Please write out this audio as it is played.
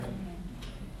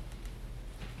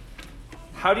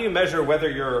how do you measure whether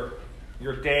your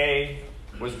day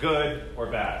was good or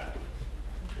bad?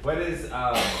 What is,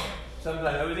 sometimes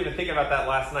I was even thinking about that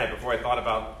last night before I thought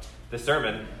about the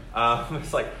sermon.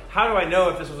 It's like, how do I know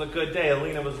if this was a good day?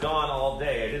 Alina was gone all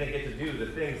day. I didn't get to do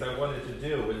the things I wanted to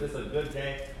do. Was this a good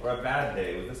day or a bad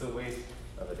day? Was this a waste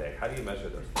of a day? How do you measure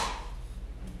those things?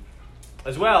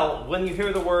 As well, when you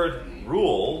hear the word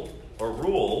rule or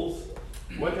rules,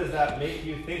 what does that make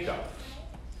you think of?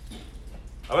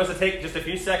 I want us to take just a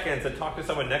few seconds and talk to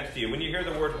someone next to you. When you hear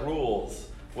the word rules,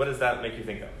 what does that make you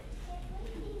think of?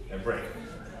 And break.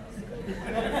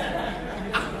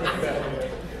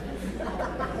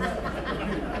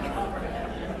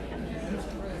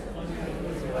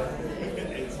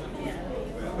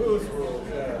 Whose rules?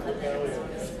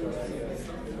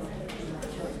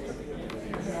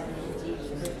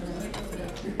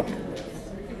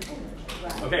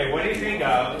 Okay, what do you think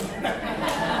of?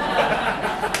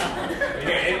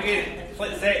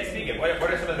 Speak it. What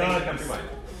are some of the things that come to mind?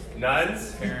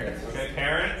 Nuns? Parents. Okay,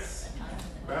 parents.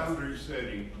 Boundary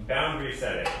setting. Boundary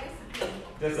setting.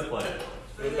 Discipline.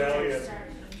 Rebellion.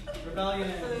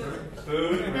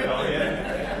 Food. Rebellion.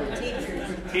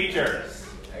 Teachers.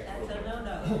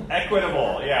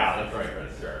 Equitable. Yeah, that's right,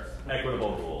 Chris. Sure.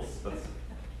 Equitable rules. That's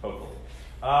hopefully.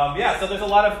 So there's a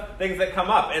lot of things that come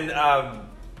up. And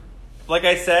like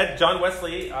I said, John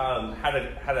Wesley had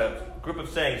a group of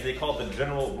sayings that he called the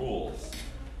general rules.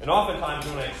 And oftentimes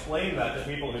when I explain that to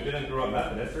people who didn't grow up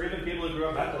Methodist, or even people who grew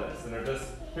up Methodist and are just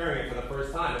hearing it for the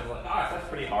first time, it's like, gosh, that's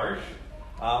pretty harsh.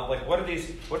 What are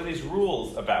these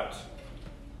rules about?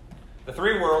 The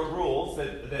three rules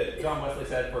that John Wesley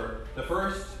said were: the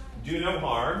first, do no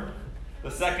harm;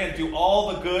 the second, do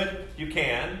all the good you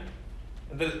can;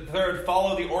 and the third,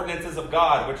 follow the ordinances of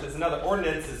God, which is another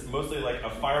ordinance is mostly like a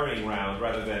firing round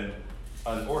rather than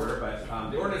an order,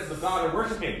 but the ordinances of God are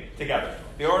worshiping together.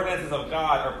 The ordinances of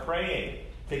God are praying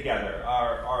together,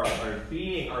 are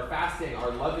being, are fasting, are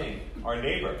loving our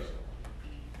neighbors.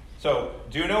 So,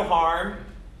 do no harm,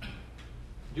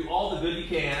 do all the good you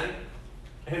can,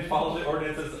 and follow the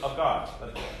ordinances of God.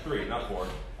 That's three, not four.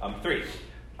 Three.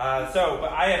 But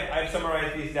I have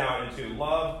summarized these down into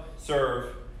love,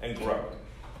 serve, and grow.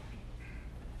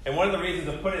 And one of the reasons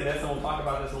of putting this, and we'll talk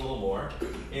about this a little more,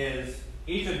 is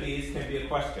each of these can be a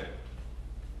question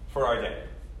for our day.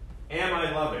 Am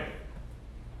I loving?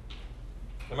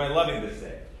 Am I loving this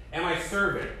day? Am I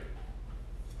serving?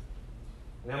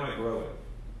 And am I growing?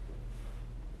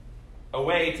 A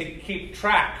way to keep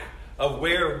track of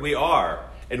where we are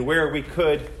and where we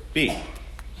could be.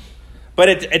 But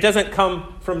it doesn't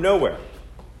come from nowhere.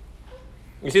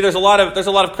 You see, there's a lot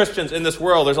of Christians in this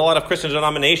world. There's a lot of Christian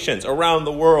denominations around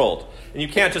the world. And you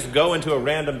can't just go into a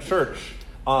random church,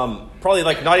 probably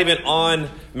like not even on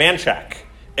Manchac,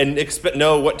 and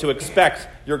know what to expect.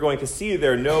 You're going to see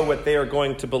there, know what they are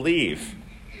going to believe.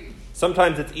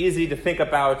 Sometimes it's easy to think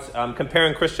about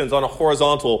comparing Christians on a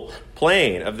horizontal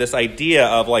plane of this idea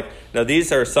of now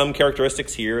these are some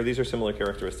characteristics here, these are similar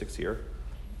characteristics here.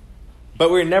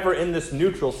 But we're never in this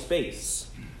neutral space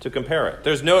to compare it.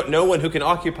 There's no one who can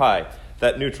occupy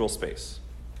that neutral space.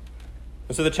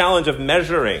 And so the challenge of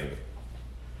measuring,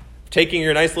 taking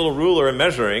your nice little ruler and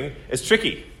measuring, is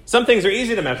tricky. Some things are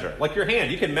easy to measure, like your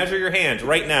hand. You can measure your hand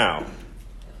right now.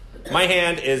 My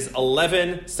hand is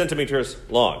 11 centimeters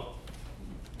long.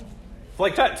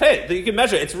 You can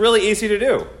measure. It's really easy to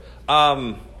do.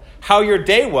 How your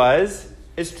day was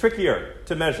is trickier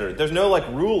to measure. There's no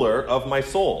ruler of my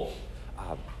soul,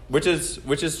 which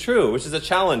is true, which is a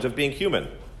challenge of being human.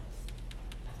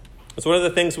 It's one of the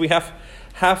things we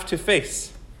have to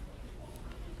face.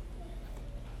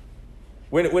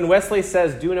 When Wesley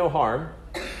says "do no harm,"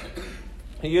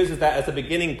 he uses that as a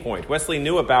beginning point. Wesley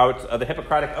knew about the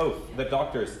Hippocratic oath that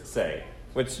doctors say,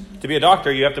 which to be a doctor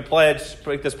you have to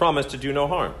make this promise to do no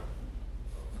harm.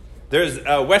 There's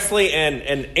Wesley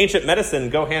and ancient medicine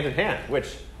go hand in hand.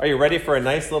 Which, are you ready for a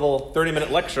nice little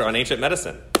 30-minute lecture on ancient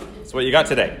medicine? That's what you got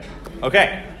today.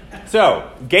 Okay, so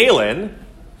Galen,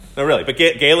 no really, but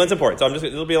Galen's important. So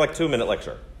it'll be like a 2-minute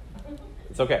lecture.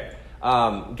 It's okay.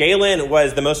 Galen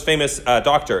was the most famous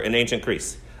doctor in ancient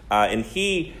Greece, and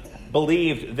he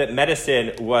believed that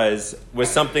medicine was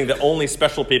something that only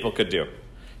special people could do.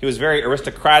 He was very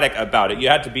aristocratic about it. You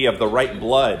had to be of the right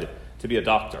blood to be a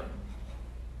doctor.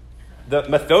 The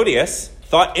Methodius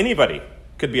thought anybody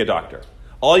could be a doctor.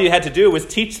 All you had to do was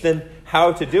teach them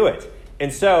how to do it.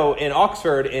 And so in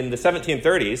Oxford in the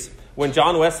 1730s, when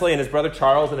John Wesley and his brother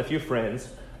Charles and a few friends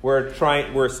were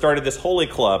started this holy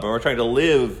club and were trying to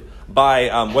live by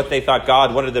what they thought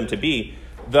God wanted them to be,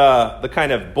 the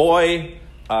kind of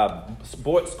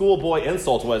schoolboy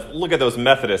insult was, "Look at those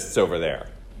Methodists over there."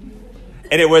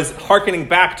 And it was hearkening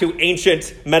back to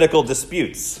ancient medical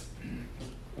disputes.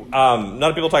 Not a lot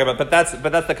of people talk about, but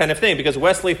that's the kind of thing, because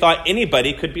Wesley thought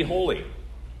anybody could be holy.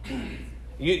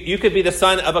 You could be the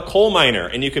son of a coal miner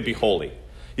and you could be holy.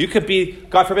 You could be,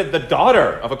 God forbid, the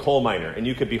daughter of a coal miner and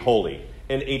you could be holy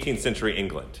in 18th century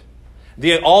England.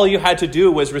 All you had to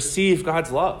do was receive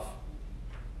God's love.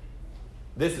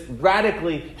 This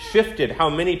radically shifted how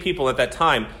many people at that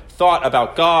time thought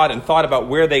about God and thought about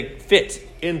where they fit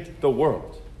in the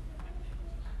world.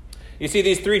 You see,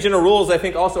 these three general rules, I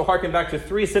think, also harken back to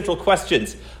three central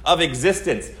questions of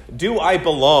existence. Do I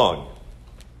belong?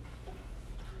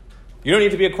 You don't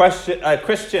need to be a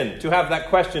Christian to have that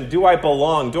question. Do I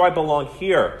belong? Do I belong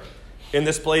here in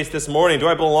this place this morning? Do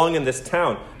I belong in this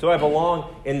town? Do I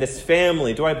belong in this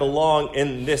family? Do I belong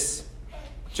in this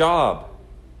job?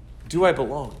 Do I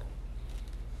belong?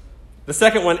 The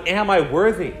second one, am I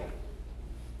worthy?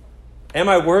 Am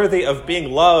I worthy of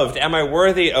being loved? Am I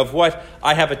worthy of what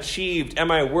I have achieved? Am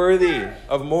I worthy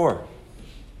of more?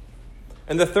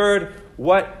 And the third,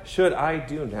 what should I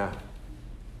do now?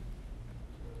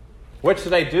 What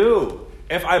should I do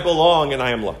if I belong and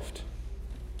I am loved?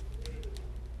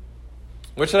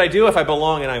 What should I do if I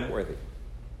belong and I am worthy?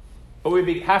 But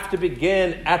we have to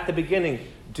begin at the beginning.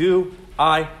 Do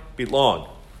I belong?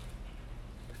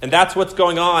 And that's what's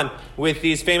going on with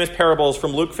these famous parables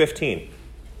from Luke 15.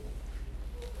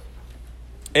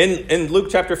 In Luke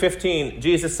chapter 15,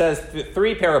 Jesus says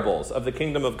three parables of the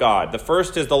kingdom of God. The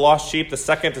first is the lost sheep, the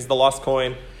second is the lost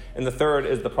coin, and the third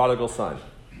is the prodigal son.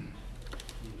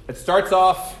 It starts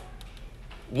off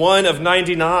one of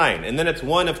 99, and then it's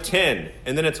one of 10,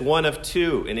 and then it's one of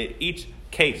 2. And in each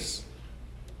case,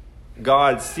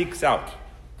 God seeks out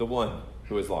the one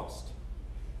who is lost.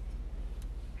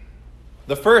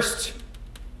 The first,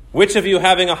 which of you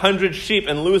having 100 sheep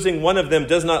and losing one of them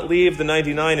does not leave the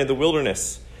 99 in the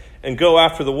wilderness and go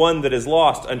after the one that is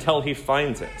lost until he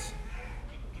finds it?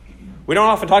 We don't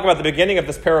often talk about the beginning of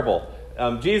this parable.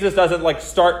 Jesus doesn't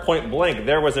start point blank.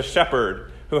 There was a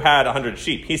shepherd who had 100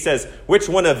 sheep. He says, which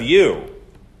one of you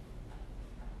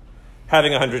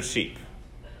having 100 sheep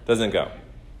doesn't go?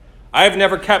 I've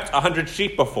never kept 100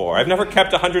 sheep before. I've never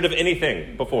kept 100 of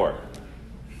anything before.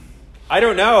 I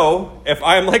don't know if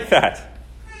I'm like that.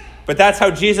 But that's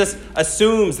how Jesus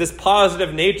assumes this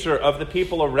positive nature of the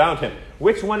people around him.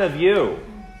 Which one of you,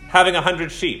 having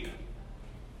 100 sheep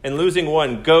and losing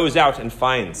one, goes out and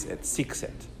finds it, seeks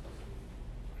it,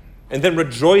 and then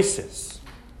rejoices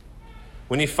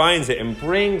when he finds it and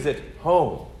brings it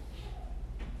home?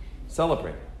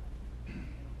 Celebrate.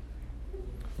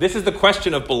 This is the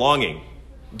question of belonging.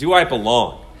 Do I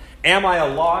belong? Am I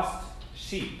a lost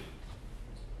sheep?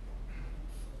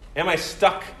 Am I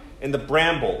stuck in the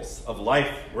brambles of life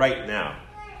right now?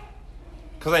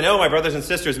 Because I know, my brothers and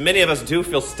sisters, many of us do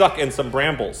feel stuck in some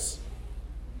brambles.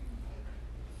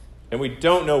 And we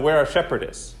don't know where our shepherd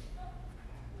is.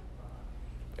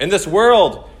 In this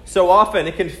world, so often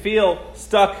it can feel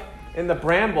stuck in the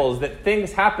brambles, that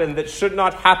things happen that should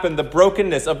not happen. The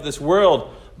brokenness of this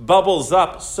world bubbles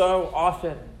up so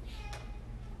often.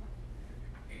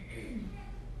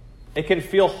 It can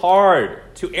feel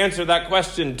hard to answer that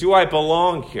question, do I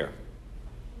belong here?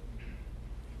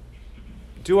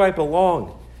 Do I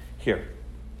belong here?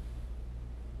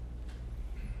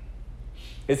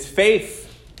 Is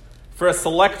faith for a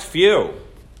select few,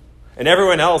 and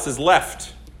everyone else is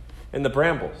left in the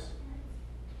brambles?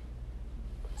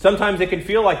 Sometimes it can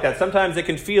feel like that. Sometimes it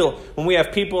can feel when we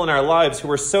have people in our lives who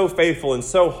are so faithful and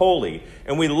so holy,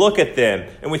 and we look at them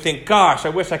and we think, gosh, I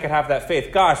wish I could have that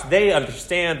faith. Gosh, they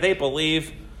understand, they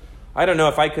believe. I don't know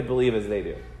if I could believe as they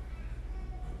do.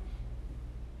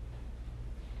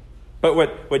 But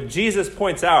what Jesus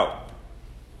points out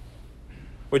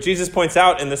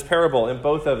in this parable, in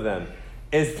both of them,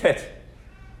 is that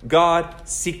God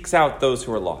seeks out those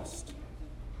who are lost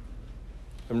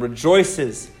and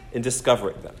rejoices in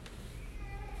discovering them.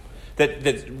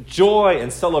 That joy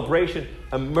and celebration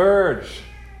emerge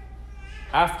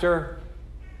after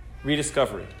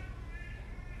rediscovery,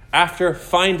 after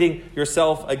finding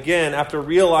yourself again, after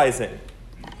realizing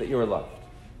that you are loved.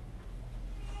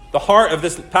 The heart of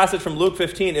this passage from Luke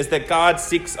 15 is that God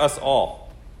seeks us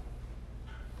all.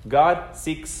 God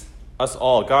seeks us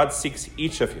all. God seeks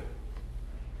each of you.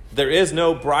 There is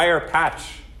no briar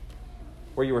patch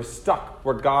where you are stuck,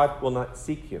 where God will not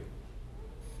seek you.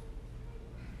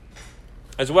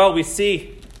 As well, we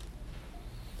see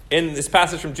in this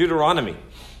passage from Deuteronomy,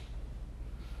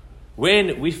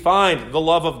 when we find the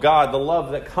love of God, the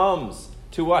love that comes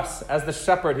to us as the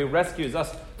shepherd who rescues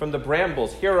us from the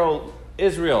brambles. Hear, O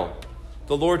Israel,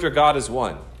 the Lord your God is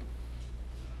one.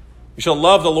 You shall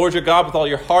love the Lord your God with all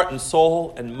your heart and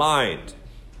soul and mind.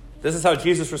 This is how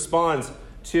Jesus responds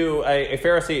to a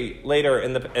Pharisee later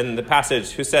in the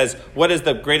passage who says, what is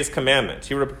the greatest commandment?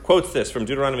 He quotes this from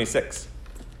Deuteronomy 6.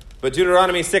 But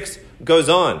Deuteronomy 6 goes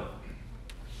on.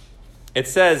 It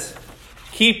says,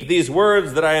 keep these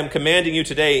words that I am commanding you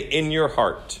today in your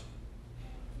heart.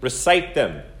 Recite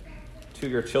them to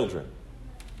your children.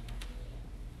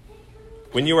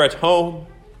 When you are at home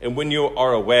and when you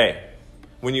are away,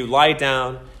 when you lie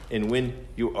down and when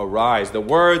you arise. The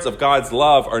words of God's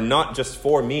love are not just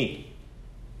for me.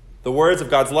 The words of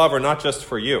God's love are not just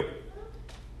for you.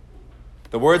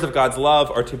 The words of God's love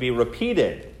are to be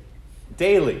repeated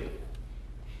daily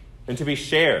and to be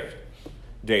shared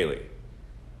daily.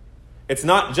 It's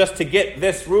not just to get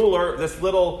this ruler, this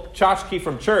little tchotchke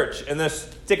from church, and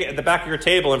just stick it at the back of your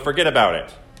table and forget about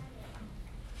it.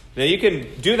 Now, you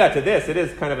can do that to this. It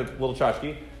is kind of a little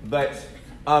tchotchke, but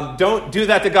don't do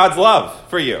that to God's love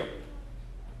for you.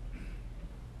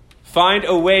 Find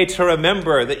a way to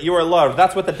remember that you are loved.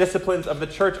 That's what the disciplines of the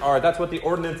church are. That's what the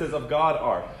ordinances of God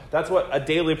are. That's what a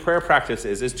daily prayer practice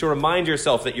is to remind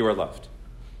yourself that you are loved.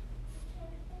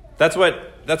 That's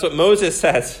what Moses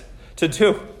says to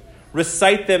do.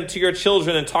 Recite them to your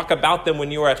children and talk about them when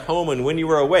you are at home and when you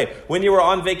are away, when you are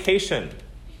on vacation,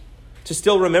 to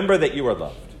still remember that you are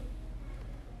loved.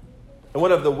 And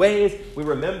one of the ways we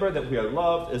remember that we are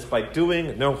loved is by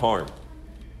doing no harm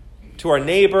to our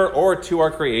neighbor or to our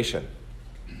creation.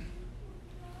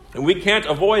 And we can't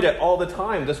avoid it all the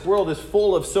time. This world is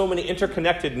full of so many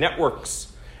interconnected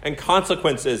networks and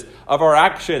consequences of our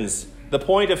actions. The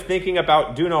point of thinking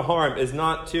about do no harm is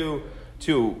not to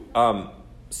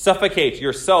suffocate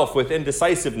yourself with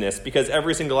indecisiveness because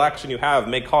every single action you have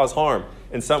may cause harm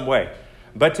in some way,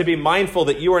 but to be mindful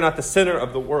that you are not the center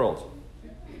of the world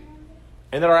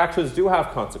and that our actions do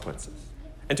have consequences,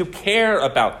 and to care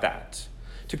about that,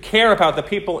 to care about the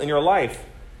people in your life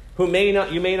who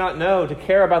you may not know, to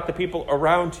care about the people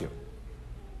around you,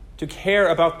 to care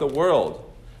about the world,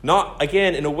 not,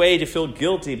 again, in a way to feel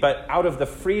guilty, but out of the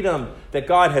freedom that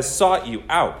God has sought you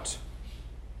out.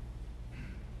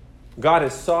 God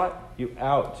has sought you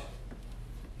out.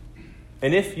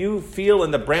 And if you feel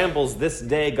in the brambles this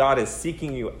day, God is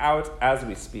seeking you out as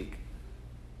we speak.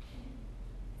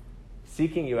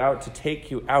 Seeking you out to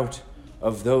take you out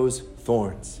of those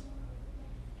thorns.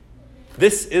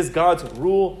 This is God's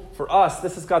rule for us.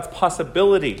 This is God's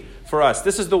possibility for us.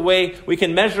 This is the way we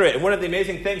can measure it. And one of the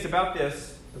amazing things about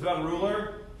this, about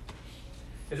ruler,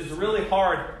 is it's really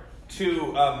hard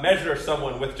to measure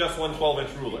someone with just one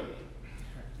 12-inch ruler.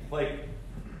 Like,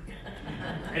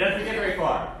 it doesn't get very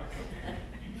far.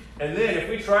 And then if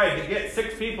we tried to get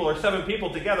 6 people or 7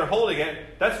 people together holding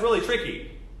it, that's really tricky.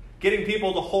 Getting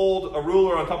people to hold a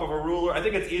ruler on top of a ruler, I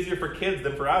think it's easier for kids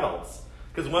than for adults.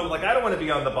 Because I don't want to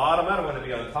be on the bottom, I don't want to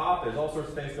be on top. There's all sorts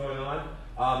of things going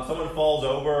on. Someone falls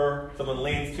over, someone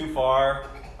leans too far,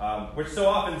 which so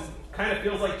often kind of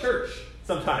feels like church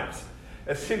sometimes.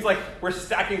 It seems like we're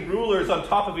stacking rulers on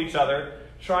top of each other,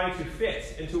 trying to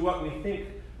fit into what we think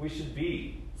we should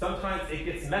be. Sometimes it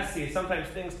gets messy. Sometimes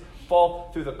things fall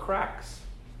through the cracks.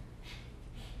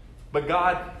 But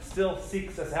God still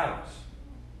seeks us out.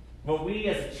 But we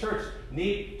as a church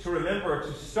need to remember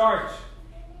to start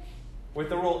with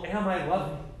the rule, am I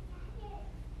loving?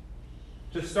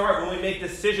 To start when we make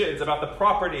decisions about the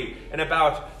property and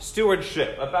about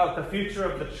stewardship, about the future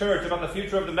of the church, about the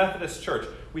future of the Methodist Church.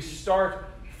 We start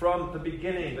from the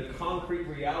beginning, the concrete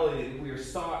reality that we are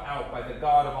sought out by the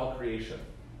God of all creation.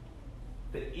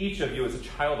 That each of you is a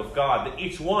child of God, that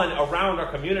each one around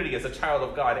our community is a child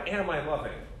of God. Am I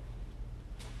loving?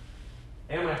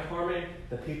 Am I harming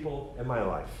the people in my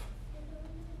life?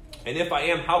 And if I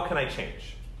am, how can I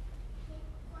change?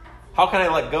 How can I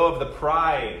let go of the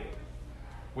pride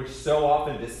which so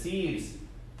often deceives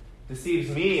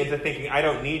me into thinking I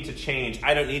don't need to change,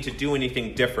 I don't need to do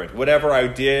anything different. Whatever I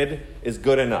did is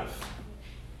good enough.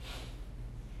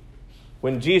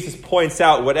 When Jesus points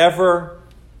out whatever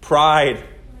pride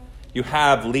you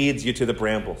have leads you to the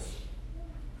brambles.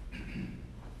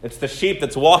 It's the sheep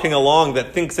that's walking along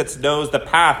that thinks it knows the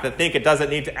path, that think it doesn't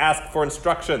need to ask for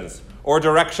instructions or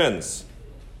directions.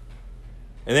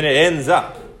 And then it ends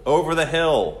up over the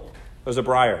hill. There's a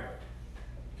briar.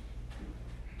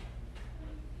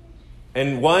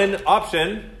 And one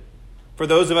option for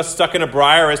those of us stuck in a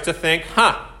briar is to think,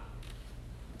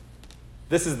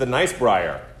 this is the nice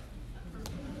briar.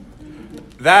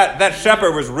 That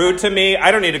shepherd was rude to me. I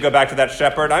don't need to go back to that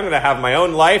shepherd. I'm going to have my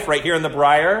own life right here in the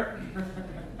briar.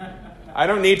 I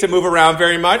don't need to move around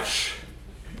very much.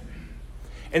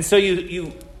 And so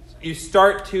you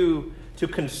start to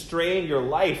constrain your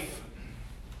life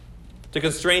to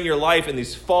constrain your life in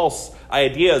these false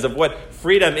ideas of what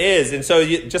freedom is. And so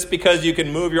just because you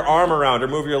can move your arm around or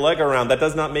move your leg around, that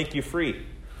does not make you free.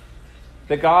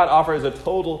 That God offers a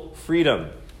total freedom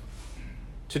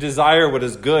to desire what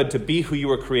is good, to be who you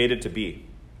were created to be.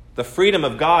 The freedom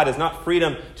of God is not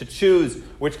freedom to choose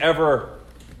whichever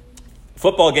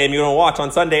football game you want to watch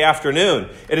on Sunday afternoon.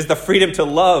 It is the freedom to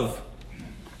love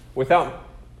without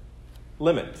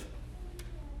limit.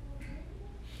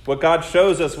 What God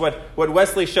shows us, what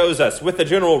Wesley shows us with the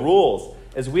general rules,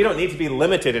 is we don't need to be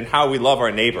limited in how we love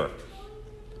our neighbor.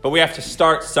 But we have to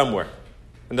start somewhere.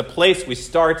 And the place we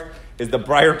start is the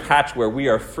briar patch where we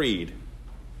are freed.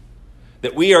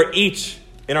 That we are each,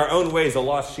 in our own ways, a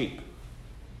lost sheep.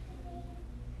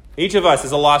 Each of us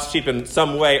is a lost sheep in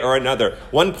some way or another.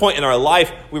 One point in our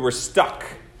life, we were stuck.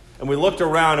 And we looked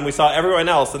around and we saw everyone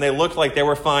else, and they looked like they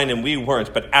were fine and we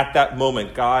weren't. But at that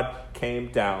moment, God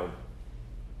came down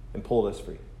and pulled us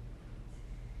free.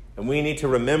 And we need to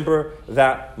remember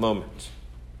that moment.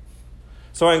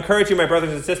 So I encourage you, my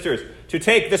brothers and sisters, to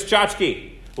take this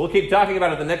tchotchke. We'll keep talking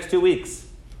about it the next 2 weeks.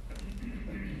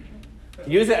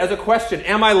 Use it as a question.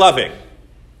 Am I loving?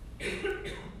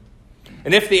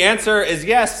 And if the answer is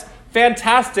yes,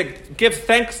 fantastic. Give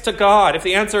thanks to God. If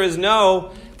the answer is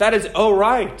no, that is all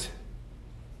right.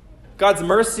 God's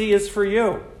mercy is for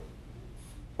you.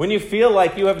 When you feel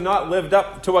like you have not lived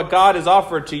up to what God has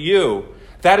offered to you,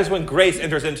 that is when grace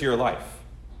enters into your life.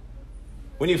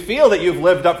 When you feel that you've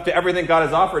lived up to everything God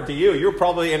has offered to you, you're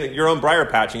probably in your own briar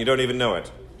patch and you don't even know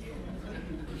it.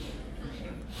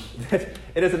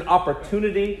 It is an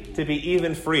opportunity to be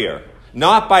even freer.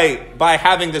 Not by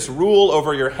having this rule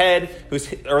over your head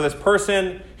or this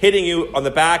person hitting you on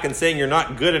the back and saying you're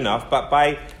not good enough, but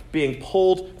by being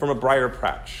pulled from a briar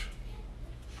patch.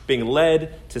 Being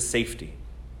led to safety.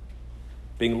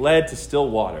 Being led to still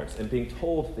waters and being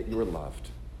told that you are loved.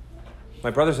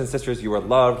 My brothers and sisters, you are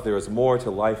loved. There is more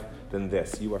to life than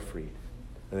this. You are freed.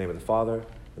 In the name of the Father,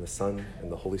 and the Son,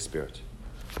 and the Holy Spirit.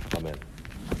 Amen.